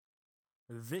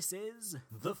This is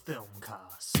the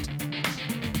Filmcast.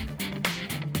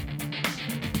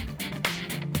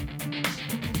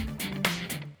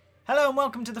 Hello and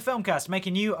welcome to the Filmcast,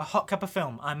 making you a hot cup of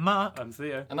film. I'm Mark. I'm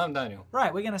Theo. And I'm Daniel.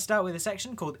 Right, we're going to start with a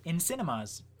section called In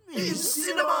Cinemas. In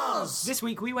cinemas! This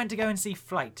week we went to go and see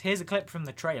Flight. Here's a clip from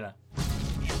the trailer.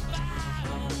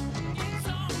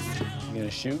 You gonna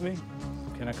shoot me?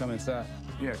 Can I come inside?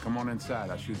 Yeah, come on inside.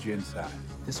 I'll shoot you inside.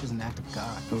 This was an act of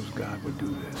God. Those God would do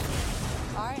this.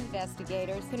 Our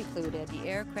investigators concluded the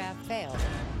aircraft failed.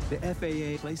 The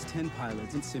FAA placed 10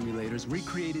 pilots in simulators,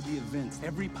 recreated the events.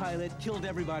 Every pilot killed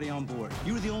everybody on board.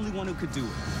 You were the only one who could do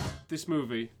it. This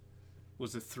movie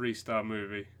was a 3-star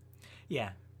movie. Yeah,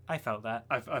 I felt that.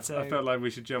 I felt like we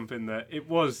should jump in there. It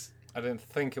was... I didn't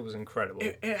think it was incredible.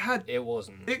 It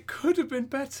wasn't. It could have been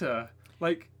better.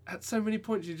 Like, at so many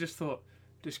points you just thought,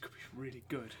 this could be really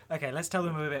good. Okay, let's tell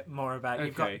them a bit more about it.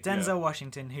 You've got Denzel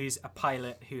Washington, who's a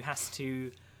pilot who has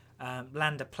to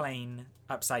land a plane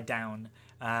upside down,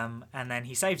 and then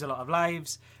he saves a lot of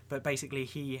lives, but basically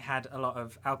he had a lot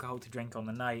of alcohol to drink on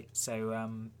the night, so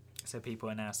people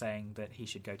are now saying that he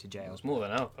should go to jail. It was more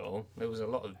than alcohol. There was a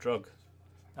lot of drug.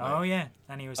 Oh, yeah,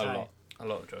 and he was high. A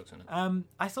lot of drugs in it.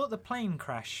 I thought the plane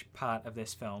crash part of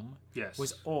this film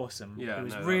was awesome. Yeah, it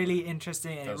was really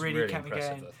interesting, and that it was really kept me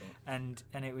impressive, going. I thought.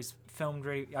 And it was filmed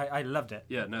really... I loved it.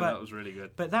 Yeah, that was really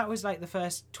good. But that was like the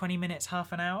first 20 minutes,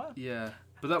 half an hour. Yeah.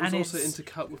 But that was And also it's-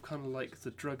 intercut with kind of like the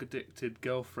drug-addicted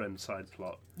girlfriend side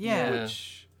plot. Yeah.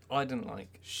 Which I didn't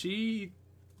like. she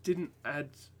didn't add...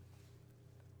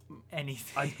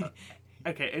 Anything.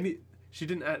 She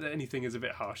didn't add anything is a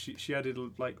bit harsh. She added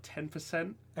like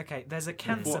 10%. Okay, there's a of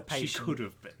cancer what patient. she could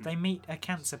have been. They meet a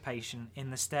cancer patient in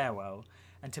the stairwell,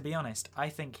 and to be honest, I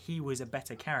think he was a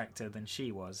better character than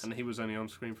she was. And he was only on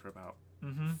screen for about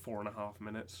 4.5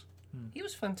 minutes. He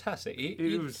was fantastic.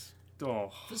 It was...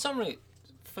 Oh. For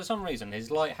some reason,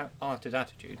 his light-hearted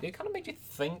attitude, it kind of made you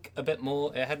think a bit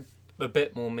more. It had a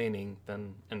bit more meaning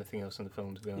than anything else in the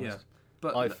film, to be honest. Yeah.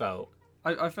 But I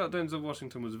felt Denzel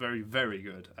Washington was very, very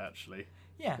good, actually.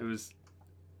 Yeah. It was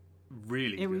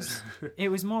really good. It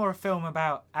was more a film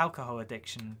about alcohol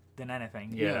addiction than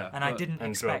anything. Yeah. And I didn't and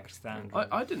expect drugs. that.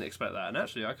 I didn't expect that, and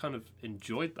actually I kind of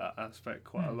enjoyed that aspect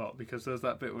quite a lot, because there's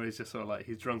that bit where he's just sort of like,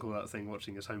 he's drunk all that thing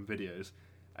watching his home videos,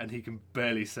 and he can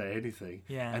barely say anything.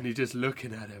 Yeah. And he's just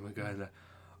looking at him and going like,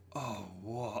 oh,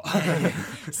 what?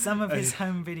 Some of his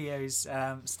home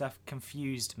videos stuff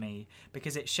confused me,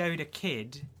 because it showed a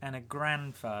kid and a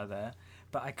grandfather,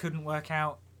 but I couldn't work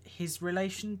out his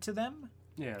relation to them.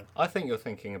 Yeah. I think you're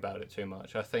thinking about it too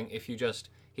much. I think if you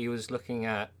he was looking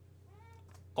at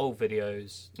old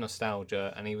videos,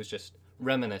 nostalgia, and he was just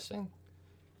reminiscing,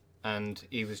 and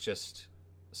he was just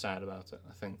sad about it.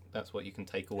 I think that's what you can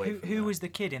take away from Who that. was the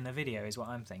kid in the video is what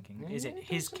I'm thinking. Is it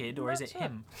his kid or is it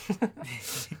him?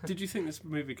 Did you think this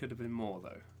movie could have been more,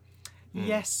 though?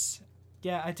 Yes.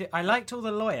 Yeah, I did. I liked all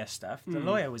the lawyer stuff. The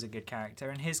lawyer was a good character,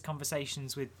 and his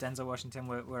conversations with Denzel Washington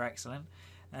were excellent.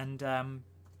 And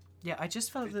I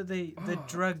just felt that the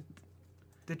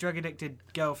drug addicted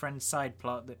girlfriend side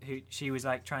plot she was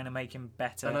like trying to make him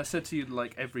better. And I said to you,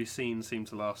 like, every scene seemed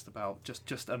to last about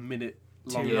just a minute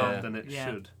Too longer long. than it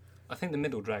should. I think the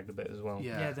middle dragged a bit as well.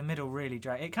 Yeah, the middle really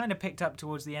dragged. It kind of picked up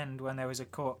towards the end when there was a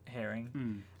court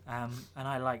hearing, and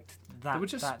I liked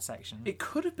that section. It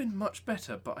could have been much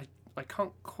better, but I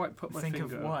can't quite put my Think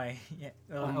finger of why,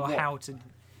 on or what. how to.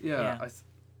 Yeah.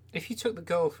 If you took the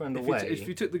girlfriend away... If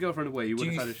you took the girlfriend away, you would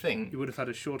think- have had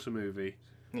a shorter movie.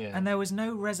 Yeah. And there was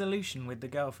no resolution with the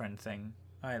girlfriend thing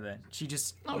either. She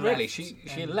just Not left, really.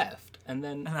 She left and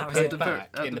then that was appeared it. back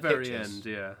At in the the very pictures. end,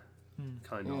 yeah.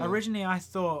 Kind of. Yeah. Originally, I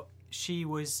thought she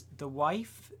was the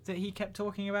wife that he kept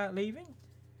talking about leaving,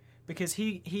 because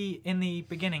he in the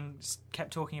beginning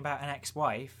kept talking about an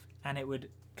ex-wife, and it would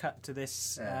cut to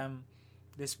this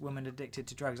this woman addicted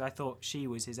to drugs. I thought she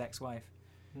was his ex-wife.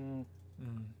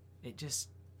 It just,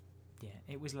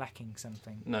 it was lacking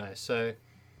something. No, so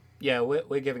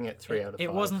we're giving it 3 out of 5.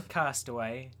 It wasn't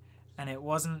Castaway, and it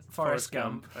wasn't Forrest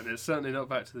Gump. And it's certainly not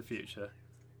Back to the Future.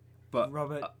 But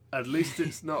Robert, at least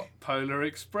it's not Polar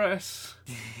Express.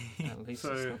 At least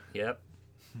So- it's not. Yep.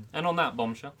 And on that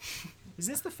bombshell. is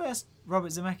this the first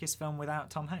Robert Zemeckis film without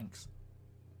Tom Hanks?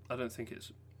 I don't think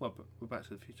it's... Well, but Back to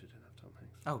the Future didn't have Tom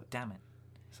Hanks. Oh, damn it.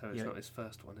 So it's not his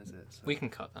first one, is it? So, We can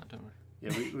cut that, don't worry.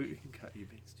 yeah, we can cut you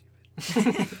being stupid.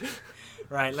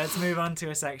 Right, let's move on to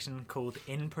a section called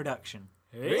In Production.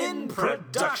 In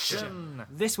Production!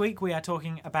 This week we are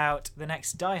talking about the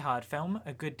next Die Hard film,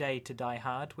 A Good Day to Die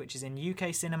Hard, which is in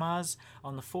UK cinemas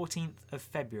on the 14th of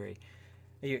February.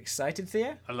 Are you excited,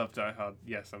 Theo? I love Die Hard.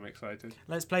 Yes, I'm excited.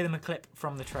 Let's play them a clip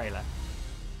from the trailer.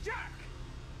 Jack!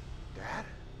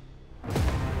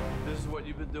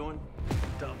 been doing?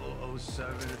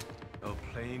 007 of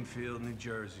Plainfield, New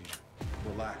Jersey.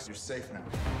 Relax, you're safe now.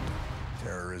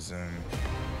 Terrorism,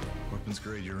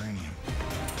 weapons-grade uranium,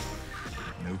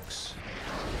 nukes.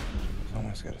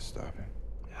 Someone's got to stop him.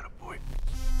 Attaboy.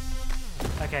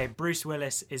 Okay, Bruce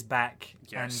Willis is back,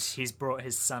 Yes. and he's brought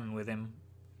his son with him.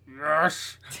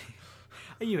 Yes.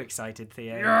 Are you excited,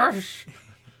 Theo? Yes.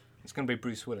 It's going to be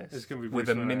Bruce Willis. It's gonna be with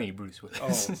Bruce a Willis. mini Bruce Willis.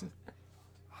 Oh.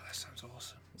 Oh, that sounds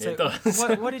awesome. So It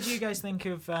does. what did you guys think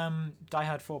of Die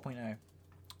Hard 4.0?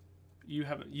 You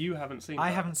haven't seen. I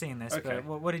that? haven't seen this, Okay.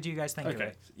 but what did you guys think of Okay,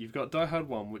 it? you've got Die Hard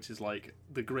 1, which is like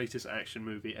the greatest action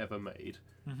movie ever made.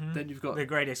 Mm-hmm. Then you've got The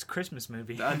greatest Christmas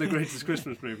movie. and the greatest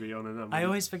Christmas movie on and on. I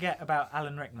always forget about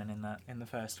Alan Rickman in the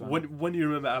first one. when you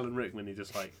remember Alan Rickman, you're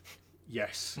just like,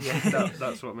 yes, Yeah.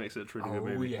 that's what makes it a truly good Oh,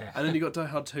 movie. yeah. And then you got Die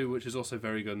Hard 2, which is also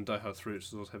very good, and Die Hard 3, which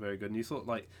is also very good. And you thought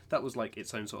like that was like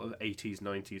its own sort of 80s,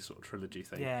 90s sort of trilogy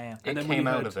thing. Yeah, yeah. It And then when came you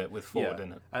out heard- of it with Ford, Yeah.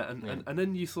 didn't it? And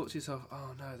then you thought to yourself,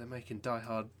 oh no, they're making Die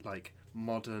Hard like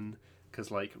modern, because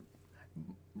like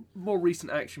more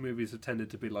recent action movies have tended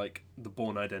to be like The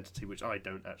Bourne Identity, which I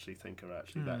don't actually think are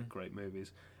actually that great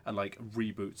movies, and like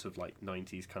reboots of like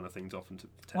 90s kind of things often tend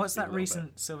What's to be a that little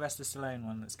recent Sylvester Stallone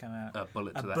one that's come out? bit,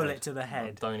 Bullet to the Bullet Head. to the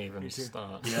Head. Don't even Which is-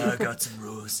 start. Yeah, I got some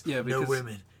rules. Yeah, no because-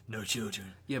 women, no children.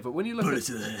 Yeah, but when you look Bullet at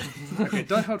to the head. okay,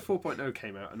 Die Hard 4.0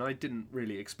 came out, and I didn't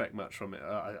really expect much from it.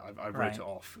 I wrote Right. it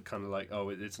off, kind of like, oh,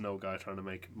 it's an old guy trying to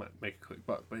make a quick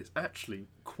buck, but it's actually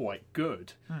quite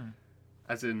good.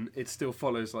 As in, it still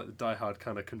follows like the Die Hard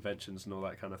kind of conventions and all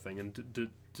that kind of thing,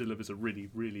 and delivers a really,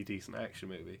 really decent action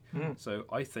movie. So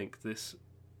I think this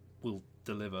will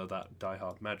deliver that Die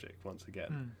Hard magic once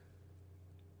again.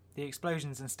 The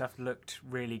explosions and stuff looked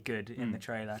really good in the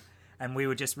trailer. And we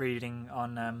were just reading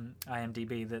on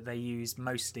IMDb that they used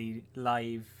mostly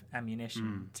live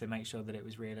ammunition to make sure that it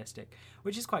was realistic,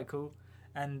 which is quite cool.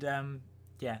 And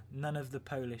yeah, none of the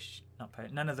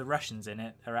none of the Russians in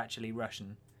it are actually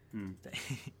Russian.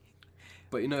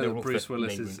 But you know They're that all Bruce fit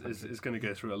Willis neighbouring is going to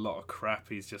go through a lot of crap.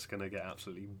 He's just going to get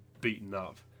absolutely beaten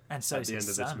up And so at is the end his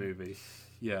of this son. movie.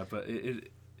 Yeah, but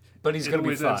But he's it going to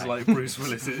be always ends fine. like Bruce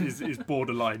Willis is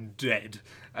borderline dead,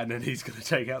 and then he's going to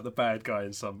take out the bad guy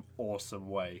in some awesome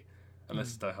way. Unless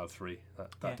it's Die Hard 3. That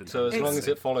Yeah. didn't So as happen. long as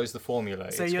it follows the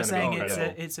formula, So it's you're going saying to be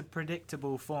incredible. it's a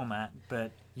predictable format,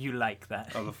 but you like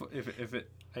that. Oh, if it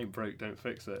ain't broke, don't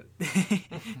fix it.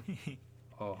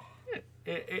 Oh,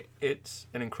 It's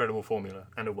an incredible formula,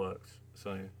 and it works.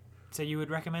 So So you would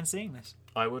recommend seeing this?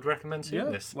 I would recommend seeing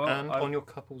Yeah, this, well, and I- on your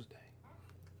couple's day.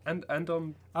 and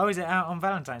on Oh, is it out on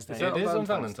Valentine's Day? Is It that is on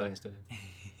Valentine's Valentine's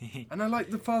Day. and I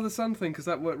like the father-son thing because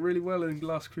that worked really well in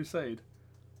Last Crusade.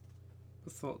 I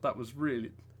thought that was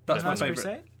really that's my Last favourite.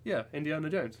 Crusade? Yeah, Indiana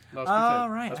Jones. Last Oh,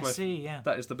 Crusade. right, That's I my- see, yeah.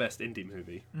 That is the best indie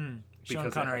movie. Sean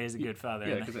because Connery it- is a good father.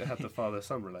 Yeah, isn't because it had the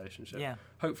father-son relationship. Yeah.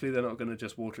 Hopefully they're not going to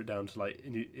just water it down to like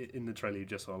in the trailer you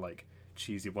just saw like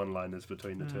cheesy one-liners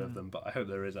between the two of them. But I hope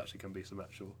there is actually going to be some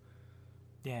actual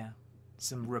Yeah,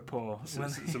 some rapport.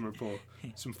 some rapport,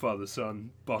 some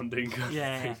father-son bonding. kind of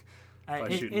Yeah, thing. yeah. By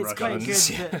shooting It's quite Russians.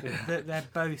 good that they're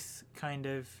both kind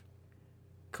of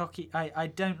cocky. I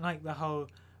don't like the whole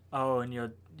and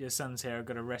your son's here, I've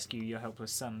got to rescue your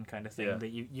helpless son kind of thing. Yeah. That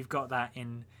you've got that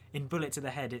in Bullet to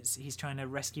the Head. He's trying to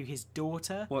rescue his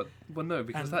daughter. Well, no,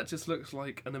 because And- that just looks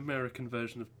like an American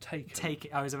version of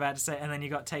Taken. I was about to say, and then you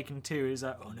got Taken 2. It's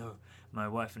like, oh no, my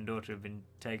wife and daughter have been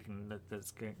taken.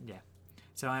 That's good. Yeah.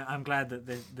 So I'm glad that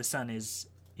the son is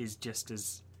just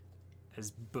as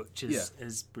butch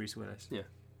as Bruce Willis. Yeah.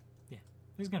 Yeah.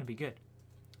 It's going to be good.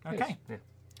 Okay.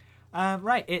 Yeah.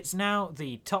 Right. It's now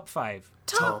the top 5.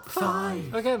 Top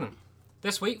 5. Okay then.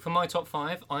 This week for my top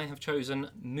 5, I have chosen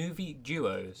movie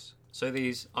duos. So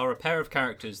these are a pair of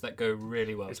characters that go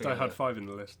really well Is Die together. Hard 5 in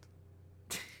the list?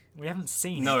 We haven't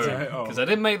seen No, it. Oh. because I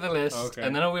didn't make the list, Okay.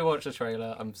 and then we watched the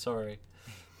trailer. I'm sorry.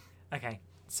 Okay.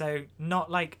 So not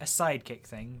like a sidekick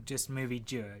thing, just movie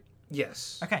duo.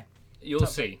 Yes. Okay. You'll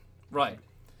see. Right.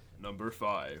 Number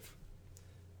 5.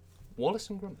 Wallace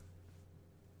and Gromit.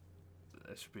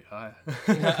 That should be higher.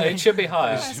 It should be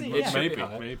higher. Yeah, see, It yeah. should be Maybe,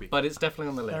 higher, maybe. But it's definitely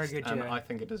on the They're a list, good and duo. I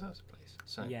think it deserves a place.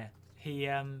 So Yeah. He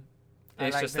I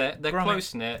it's like just that they're Gromit-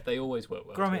 close knit. They always work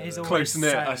well. Gromit together. is always Close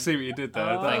knit. I silent. see what you did there.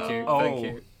 Oh. Thank you. Oh. Thank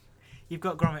you. You've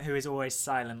got Gromit who is always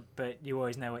silent, but you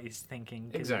always know what he's thinking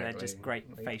because they're Exactly. just great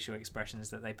facial expressions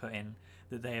that they put in,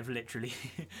 that they have literally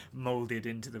moulded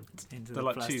into the They're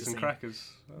like cheese and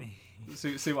crackers.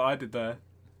 See what I did there?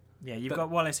 Yeah, you've got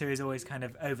Wallace who is always kind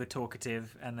of over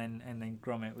talkative, and then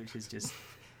Gromit, which is just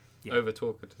yeah. Over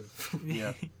talkative.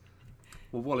 Yeah.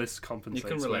 Well, Wallace compensates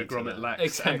where relate to Gromit that.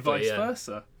 lacks, and vice yeah.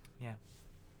 versa.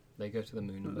 They go to the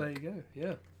moon. And There you back. go.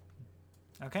 Yeah.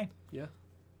 Okay. Yeah.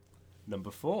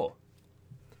 Number 4.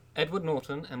 Edward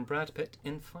Norton and Brad Pitt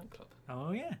in Fight Club.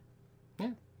 Oh yeah.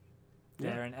 Yeah.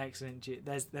 They're an excellent.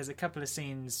 There's a couple of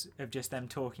scenes of just them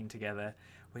talking together,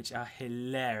 which are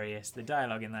hilarious. The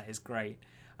dialogue in that is great.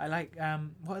 I like.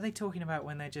 What are they talking about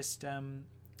when they're just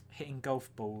hitting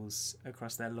golf balls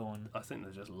across their lawn? I think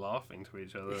they're just laughing to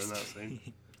each other in that scene.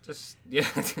 Just yeah.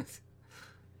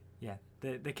 Yeah.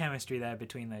 The chemistry there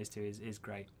between those two is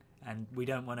great, and we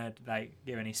don't want to like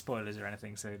give any spoilers or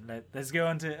anything. So let's go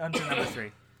on to number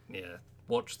 3. Yeah.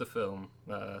 Watch the film.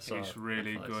 It's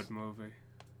really good movie.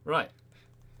 Right.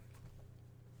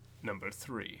 Number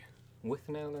 3. With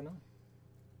Nail and I.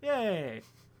 Yay!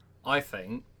 I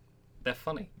think they're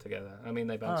funny together. I mean,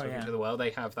 they bounce off each other well.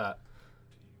 They have that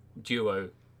duo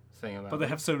thing about But they them.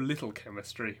 have so little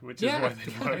chemistry, which is why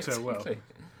they work so well. Exactly.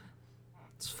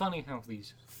 It's funny how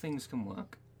these things can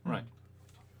work. Right.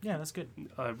 Yeah, that's good.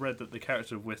 I read that the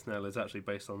character of Withnell is actually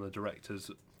based on the director's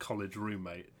college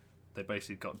roommate. They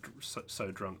basically got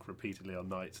so drunk repeatedly on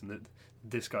nights, and that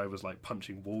this guy was like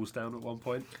punching walls down at one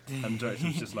point, and the director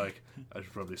was just like, I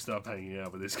should probably stop hanging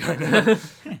out with this guy now.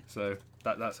 So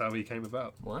that's how he came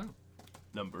about. Wow.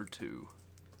 Number 2.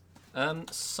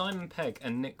 Simon Pegg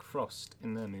and Nick Frost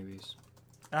in their movies.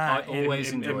 I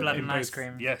always enjoy Blood them. and Ice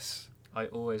Cream. Yes. I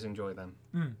always enjoy them.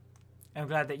 I'm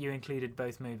glad that you included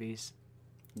both movies.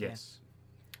 Yes.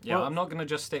 Yeah, Well- I'm not going to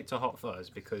just stick to Hot Fuzz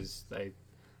because they,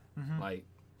 like,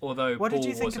 although What did Paul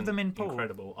you think of wasn't them in Paul?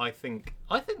 incredible, I think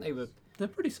they were, They're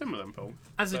pretty similar in Paul.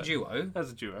 as a But- duo,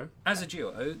 As a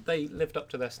duo. they lived up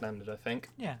to their standard, I think.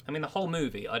 Yeah. I mean, the whole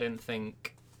movie I didn't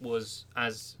think was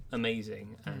as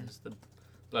amazing as the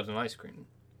Blood and Ice Cream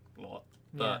lot,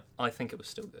 but I think it was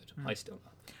still good. I still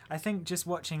love it. I think just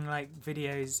watching like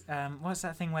videos, what's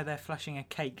that thing where they're flushing a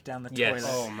cake down the Yes.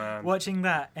 toilet? Oh, man. Watching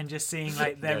that and just seeing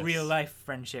like their Yes. real life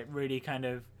friendship really kind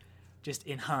of just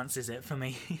enhances it for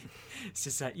me. It's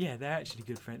just like, yeah, they're actually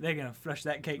good friends. They're gonna flush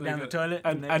that cake down the toilet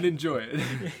and enjoy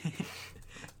it.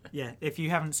 yeah. If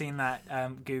you haven't seen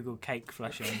that, Google cake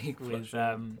flushing Cake with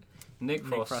flushing. Nick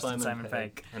Frost, and Simon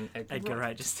Pegg, Pegg. and Edgar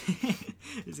Wright. Just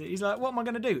he's like, what am I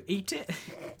gonna do? Eat it?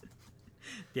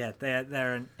 Yeah,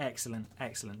 they're an excellent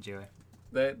duo.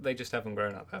 They just haven't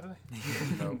grown up, have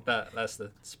they? No. That's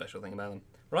the special thing about them.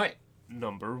 Right.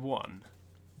 Number 1.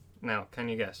 Now, can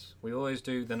you guess? We always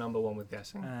do the number 1 with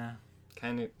guessing.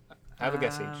 Can you have a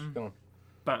guess each? Go on.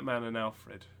 Batman and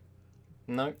Alfred.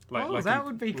 No. That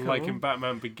would be cool. Like in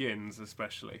Batman Begins,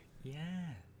 especially.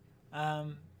 Yeah.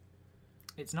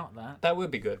 It's not that. That would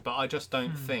be good, but I just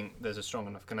don't think there's a strong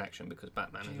enough connection because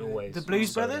Batman is always... The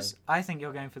Blues so Brothers? I think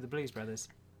you're going for the Blues Brothers.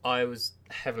 I was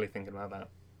heavily thinking about that.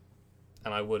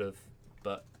 And I would have,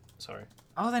 but sorry.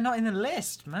 Oh, they're not in the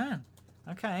list, man.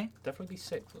 Okay. Definitely be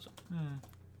 6 or something.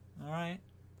 All right.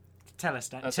 Tell us,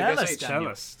 Dan. That's a Tell guess us, each.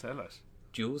 Daniel. Tell us.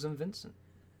 Jules and Vincent.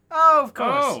 Oh, of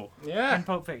course. Oh, Yeah. And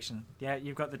Pulp Fiction. Yeah,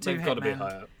 you've got the two They've got to be hitmen.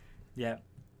 high up. Yeah.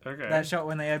 okay. That shot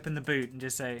when they open the boot and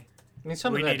just say, I mean,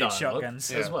 some We of their needed dialogue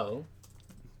shotguns. as Yeah. well.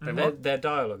 They Their, what? their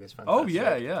dialogue is fantastic. Oh,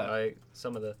 yeah. Like,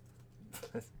 some of the...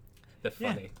 they're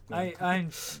yeah. funny. I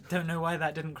don't know why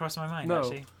that didn't cross my mind, No.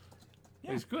 actually.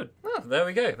 Yeah. It's good. Oh, there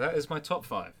we go. That is my top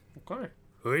 5. Okay.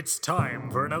 It's time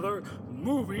for another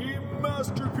movie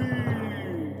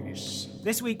masterpiece.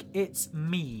 This week, it's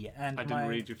me. And I didn't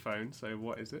read your phone, so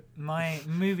what is it? my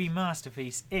movie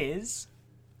masterpiece is...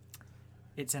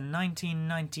 It's a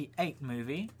 1998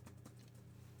 movie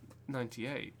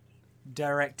 98.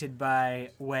 directed by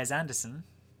Wes Anderson,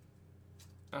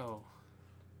 Oh,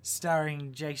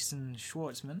 starring Jason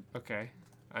Schwartzman. okay.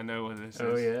 I know what this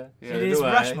Oh, is. yeah. Yeah. It is do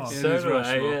I. Rushmore. So It is do I,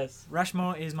 Rushmore. yes.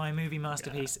 Rushmore is my movie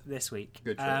masterpiece this week.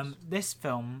 Good choice. This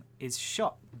film is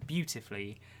shot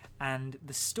beautifully, and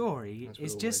the story As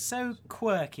is we just so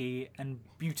quirky and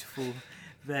beautiful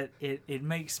that it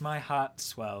makes my heart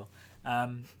swell.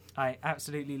 I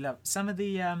absolutely love some of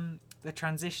the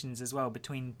transitions as well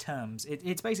between terms.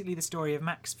 It's basically the story of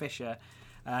Max Fisher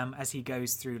as he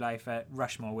goes through life at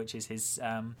Rushmore, which is his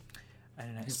I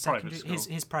don't know, His private secondary-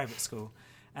 school. his private school.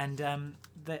 And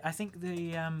I think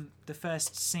the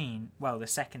first scene, well, the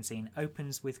second scene,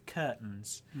 opens with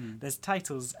curtains. There's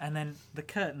titles, and then the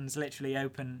curtains literally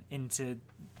open into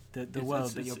the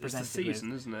world that you're presented It's the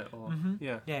season, isn't it? Or,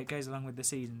 Yeah. with. Yeah, it goes along with the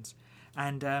seasons.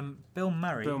 And Bill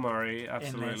Murray. Bill Murray, in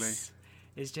absolutely. this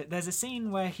is just, there's a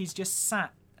scene where he's just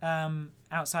sat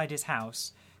outside his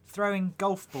house throwing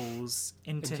golf balls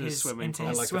into Into a his swimming pool.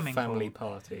 And like swimming a family pool,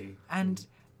 party. and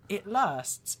it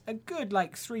lasts a good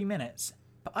 3 minutes.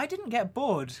 But I didn't get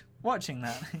bored watching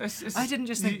that. It's- I didn't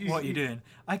just think, what are you doing?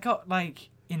 I got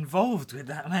involved with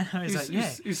that, man. I was like, yeah.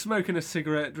 He's smoking a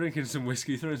cigarette, drinking some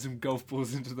whiskey, throwing some golf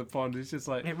balls into the pond. It's just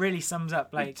like... It really sums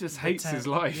up, like... He just hates his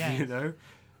life, you know?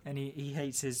 And he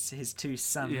hates his two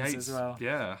sons as well.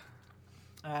 Yeah.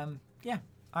 Yeah,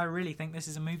 I really think this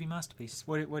is a movie masterpiece.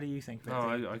 What do you think,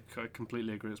 Victor? I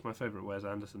completely agree. It's my favourite Wes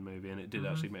Anderson movie, and it did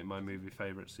actually make my movie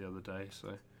favourites the other day,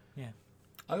 so... Yeah.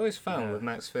 I always found with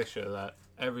Max Fisher that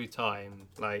every time,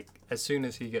 like, as soon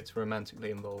as he gets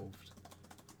romantically involved,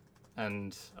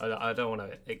 and I don't want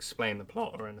to explain the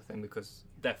plot or anything because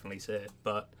definitely see it,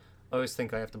 but I always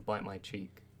think I have to bite my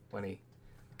cheek when he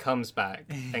comes back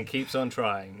and keeps on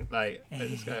trying. Like, I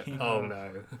just go, oh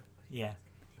no. Yeah.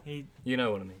 You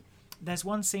know what I mean. There's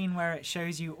one scene where it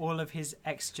shows you all of his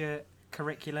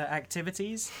extracurricular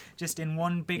activities just in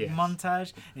one big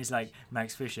montage. And he's like,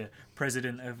 Max Fisher,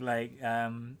 president of like...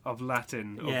 of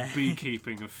Latin, of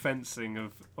beekeeping, of fencing,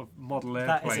 of model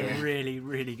That airplane. is a really,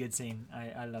 really good scene.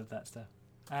 I love that stuff.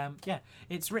 Yeah,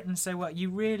 it's written so well. You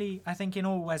really, I think in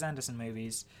all Wes Anderson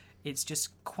movies, it's just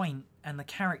quaint and the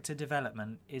character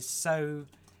development is so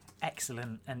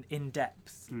excellent and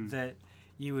in-depth that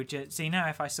you would just... See, now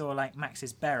if I saw like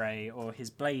Max's beret or his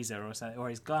blazer or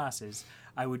his glasses,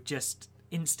 I would just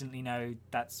instantly know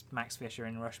that's Max Fisher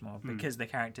in Rushmore because the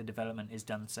character development is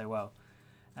done so well.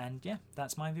 And yeah,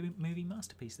 that's my movie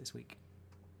masterpiece this week.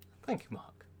 Thank you,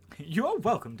 Mark. You're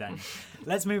welcome, Dan.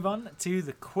 Let's move on to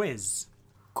the quiz.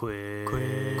 Quiz.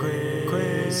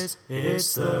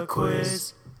 It's the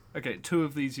quiz. Okay, 2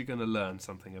 of these you're going to learn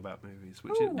something about movies,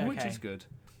 which is good.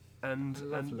 And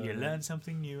You learn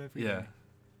something new every day.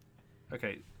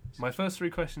 Okay, my first 3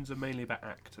 questions are mainly about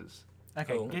actors.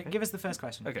 Okay, give us the first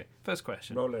question. Okay, first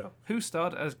question. Roll it up. Who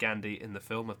starred as Gandhi in the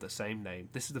film of the same name?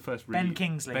 This is the first Ben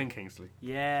Kingsley. Ben Kingsley.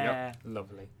 Yeah. Yep.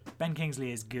 Lovely. Ben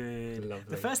Kingsley is good. Lovely.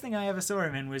 The first thing I ever saw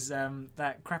him in was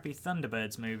that crappy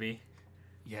Thunderbirds movie.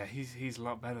 Yeah, he's a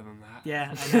lot better than that.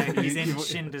 Yeah, I know. He's in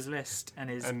Schindler's List and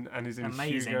is and he's in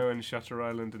amazing. Hugo and Shutter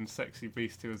Island and Sexy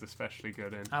Beast. He was especially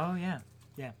good in. Oh yeah.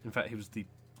 In fact, he was the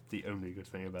only good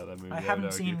thing about that movie. I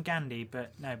haven't seen Gandhi,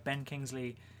 but no, Ben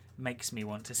Kingsley makes me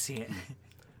want to see it.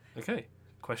 Okay,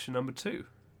 question number 2.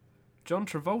 John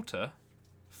Travolta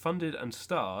funded and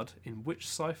starred in which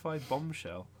sci-fi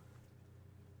bombshell?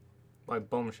 By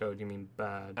bombshell, do you mean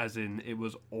bad? As in, it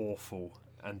was awful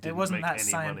and didn't It wasn't make that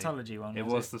any Scientology money. one. It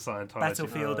was the Scientology.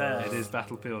 Battlefield Earth. It is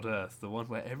Battlefield Earth, the one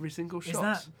where every single shot. Is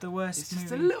that the worst it's movie?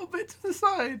 just a little bit to the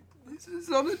side. It's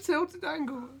on a tilted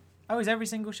angle. Oh, is every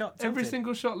single shot tilted? Every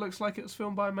single shot looks like it was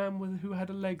filmed by a man who had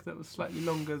a leg that was slightly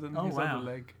longer than his other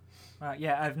leg. Right,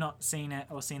 yeah, I've not seen it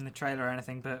or seen the trailer or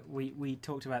anything, but we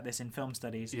talked about this in film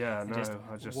studies. Yeah, no,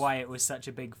 why it was such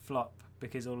a big flop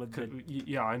because all of the...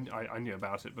 Yeah, I knew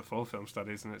about it before film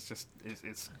studies, and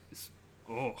it's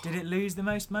oh. Did it lose the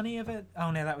most money of it?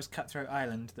 Oh no, that was Cutthroat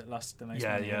Island that lost the most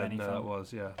money of any film. That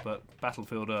was, but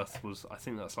Battlefield Earth was, I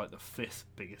think that's like the 5th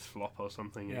biggest flop or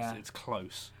something. It's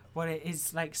close. Well, it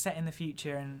is like set in the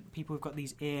future, and people have got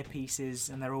these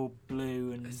earpieces, and they're all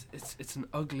blue, and it's an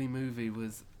ugly movie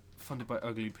funded by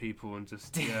ugly people, and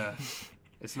just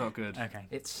it's not good. Okay,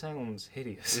 it sounds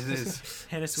hideous. It is.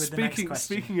 Hit us with the next question.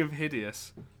 Speaking of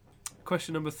hideous,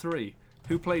 question number 3: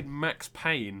 Who played Max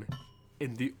Payne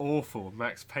in the awful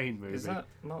Max Payne movie? Is that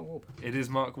Mark Wahlberg? It is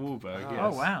Mark Wahlberg. Oh, yes.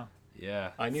 oh wow!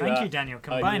 Yeah, I knew Thank that. you, Daniel.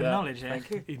 Combined knowledge. Thank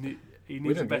you. He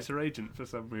needs a better agent for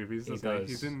some movies. He doesn't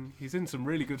does. He's in some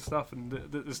really good stuff, and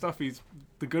the stuff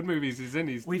the good movies he's in,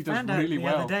 he does found out really the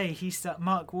well. other day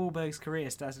Mark Wahlberg's career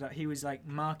started out. He was like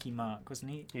Marky Mark,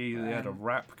 wasn't he? He had a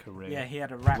rap career. Yeah, he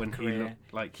had a rap when career. He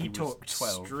looked like he was talked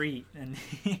 12. street, and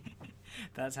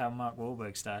that's how Mark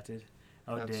Wahlberg started.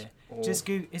 Oh That's dear! awful. Just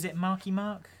is it Marky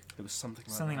Mark? It was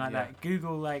something like yeah. that.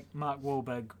 Google like Mark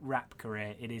Wahlberg rap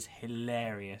career. It is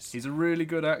hilarious. He's a really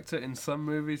good actor in some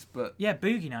movies, but yeah,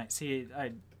 Boogie Nights.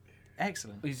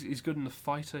 Excellent. He's good in The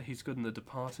Fighter. He's good in The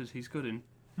Departed. He's good in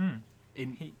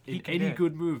He any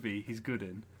good movie. He's good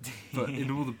in, but in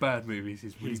all the bad movies,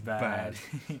 he's really bad.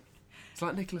 It's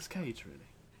like Nicolas Cage, really.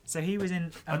 So he was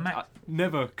in. I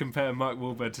never compare Mark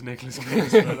Wahlberg to Nicolas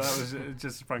Cage, but that was it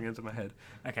just sprang into my head.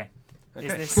 Okay. Okay.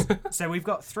 Is this, so we've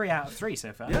got 3 out of 3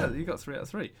 so far. Yeah, you got 3 out of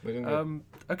 3. We're doing good.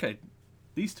 Okay,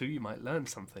 these 2 you might learn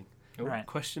something. Right.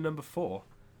 Question number 4: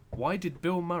 Why did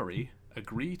Bill Murray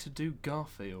agree to do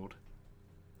Garfield?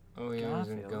 Oh yeah, he was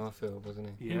in Garfield, wasn't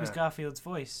he? Yeah. He was Garfield's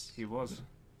voice. He was.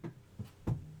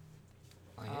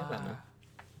 I hear that now.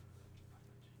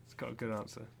 It's got a good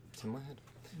answer. It's in my head.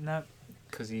 No.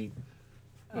 Because he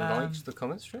liked the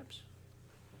comic strips?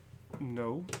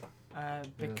 No.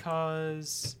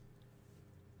 Because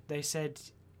they said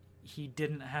he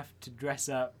didn't have to dress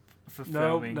up for No,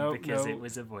 filming no, because no. it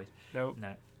was a voice. No.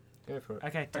 No. Go for it.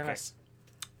 Okay, tell Okay. us.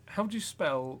 How do you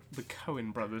spell the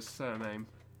Coen brothers' surname?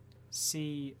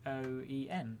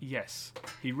 Coen. Yes.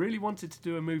 He really wanted to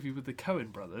do a movie with the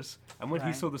Coen brothers, and when he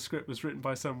Right. saw the script was written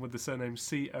by someone with the surname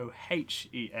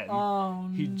Cohen, Oh,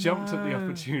 he jumped at the no.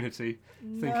 opportunity,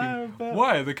 No, thinking, but-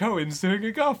 why are the Coens doing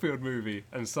a Garfield movie?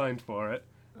 And signed for it,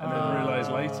 and then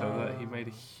realised later that he made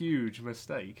a huge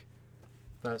mistake.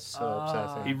 That's so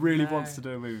upsetting. He really no. wants to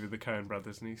do a movie with the Coen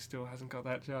brothers, and he still hasn't got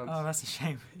that chance. Oh, that's a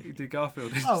shame. He did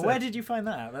Garfield. Oh, where did you find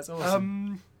that out? That's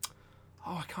awesome.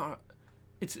 I can't.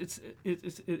 It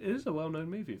is a well-known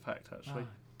movie, in fact, actually.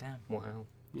 Oh, damn. Wow.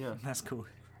 Yeah. That's cool.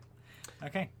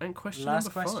 Okay. And question Last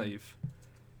number question. 5: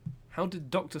 how did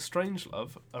Doctor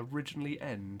Strangelove originally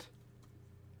end?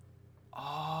 Oh,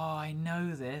 I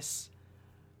know this.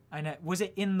 I know. Was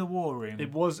it in the war room?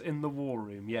 It was in the war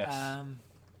room. Yes.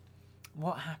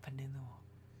 What happened in the war?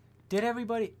 Did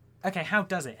everybody? Okay, how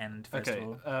does it end? First Okay. of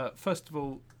all, First of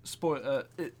all,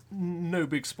 no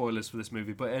big spoilers for this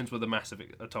movie, but it ends with a massive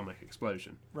atomic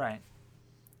explosion. right.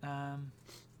 Oh,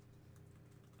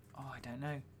 I don't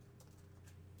know.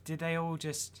 Did they all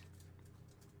just?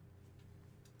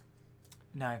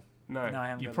 No. No, No, I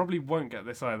haven't you got probably won't get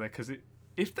this either, because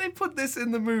if they put this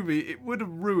in the movie, it would have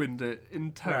ruined it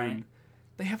in tone. Right.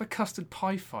 They have a custard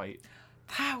pie fight.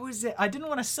 That was it. I didn't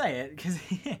want to say it because.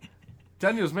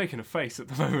 Daniel's making a face at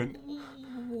the moment.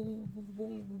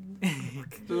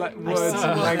 Like I words see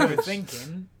and what they were language.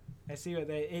 thinking. I see what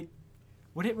they.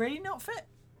 Would it really not fit?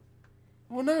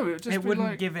 Well, no, it would just It be wouldn't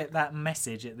like. give it that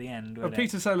message at the end, would it?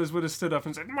 Peter Sellers would have stood up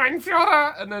and said "Mein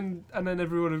Führer," and then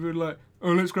everyone would be like,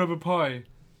 "Oh, let's grab a pie,"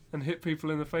 and hit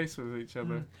people in the face with each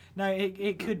other. No,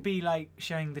 it could be like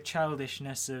showing the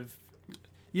childishness of.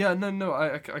 Yeah, no,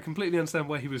 I completely understand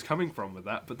where he was coming from with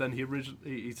that, but then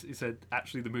he said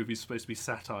actually the movie's supposed to be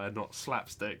satire, not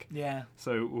slapstick. Yeah.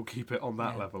 So we'll keep it on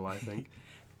that Yeah. level, I think.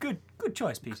 Good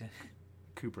choice, Peter.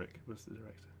 Kubrick was the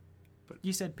director.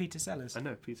 You said Peter Sellers. I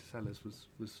know Peter Sellers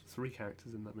was 3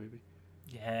 characters in that movie,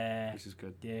 Yeah. which is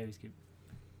good. Yeah, he was good.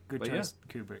 Good But choice,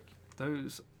 Kubrick.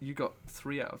 Those you got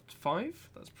 3 out of 5.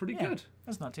 That's pretty Yeah. good.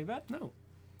 That's not too bad No,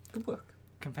 Good work.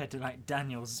 compared to like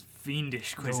Daniel's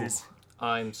fiendish quizzes.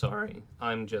 I'm sorry.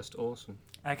 I'm just awesome.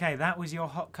 Okay, that was your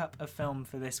hot cup of film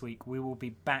for this week. We will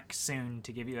be back soon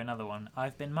to give you another one.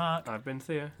 I've been Mark. I've been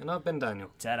Thea. And I've been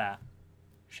Daniel. Ta-da.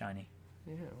 Shiny.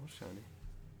 Yeah, all shiny.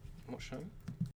 What show?